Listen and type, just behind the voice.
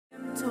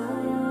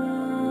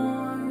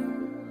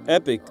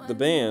Epic, the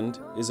band,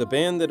 is a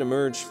band that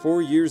emerged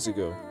 4 years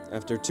ago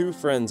after two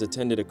friends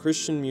attended a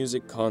Christian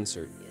music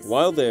concert.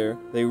 While there,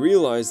 they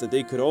realized that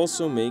they could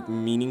also make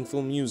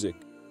meaningful music.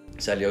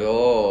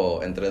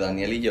 Salió entre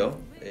Daniel y yo.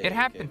 It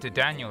happened to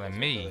Daniel and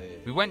me.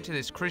 We went to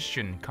this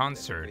Christian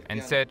concert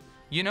and said,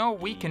 you know,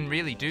 we can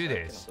really do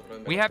this.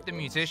 We have the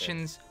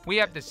musicians, we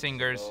have the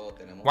singers.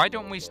 Why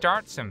don't we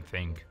start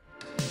something?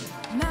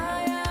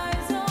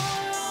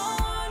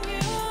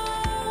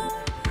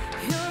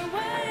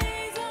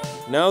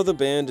 Now the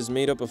band is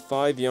made up of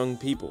 5 young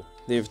people.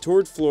 They have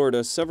toured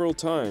Florida several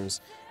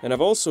times and have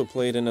also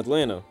played in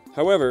Atlanta.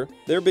 However,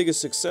 their biggest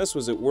success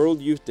was at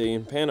World Youth Day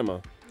in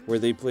Panama, where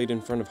they played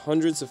in front of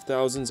hundreds of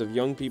thousands of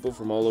young people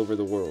from all over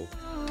the world.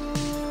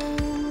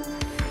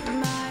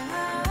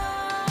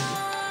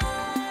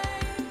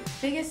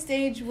 Biggest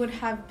stage would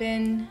have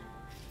been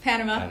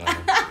Panama.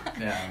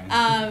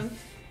 Yeah.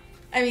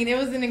 I mean, it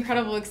was an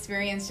incredible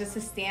experience just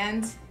to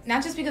stand,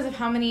 not just because of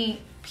how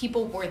many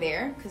people were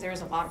there, because there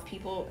was a lot of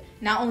people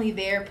not only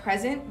there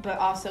present, but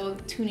also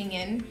tuning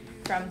in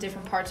from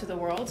different parts of the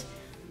world.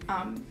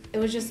 It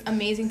was just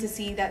amazing to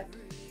see that.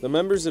 The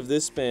members of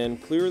this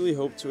band clearly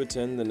hope to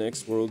attend the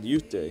next World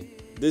Youth Day,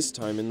 this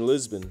time in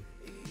Lisbon.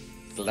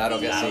 Claro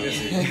que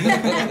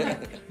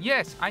sí.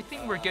 Yes, I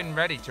think we're getting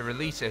ready to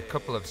release a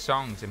couple of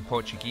songs in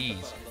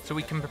Portuguese, so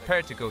we can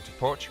prepare to go to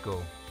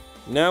Portugal.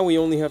 Now we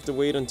only have to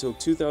wait until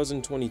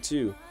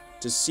 2022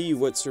 to see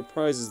what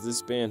surprises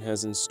this band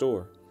has in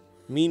store.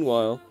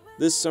 Meanwhile,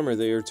 this summer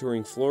they are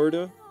touring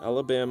Florida,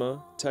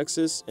 Alabama,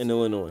 Texas, and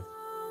Illinois.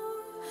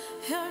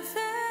 Your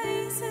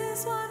face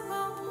is what